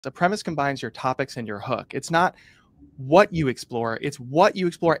A premise combines your topics and your hook. It's not what you explore, it's what you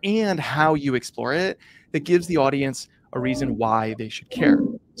explore and how you explore it that gives the audience a reason why they should care.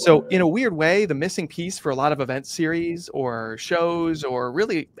 So in a weird way, the missing piece for a lot of event series or shows or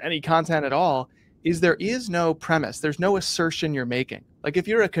really any content at all is there is no premise. There's no assertion you're making. Like if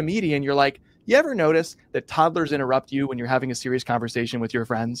you're a comedian, you're like, you ever notice that toddlers interrupt you when you're having a serious conversation with your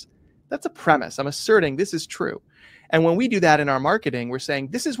friends? That's a premise. I'm asserting this is true. And when we do that in our marketing, we're saying,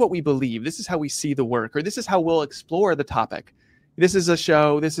 this is what we believe. This is how we see the work, or this is how we'll explore the topic. This is a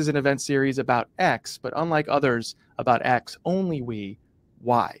show, this is an event series about X, but unlike others about X, only we,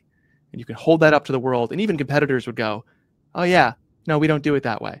 Y. And you can hold that up to the world, and even competitors would go, oh yeah, no, we don't do it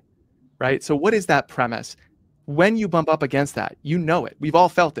that way, right? So what is that premise? When you bump up against that, you know it. We've all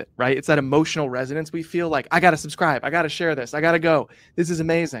felt it, right? It's that emotional resonance. We feel like, I got to subscribe. I got to share this. I got to go. This is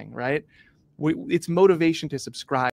amazing, right? It's motivation to subscribe.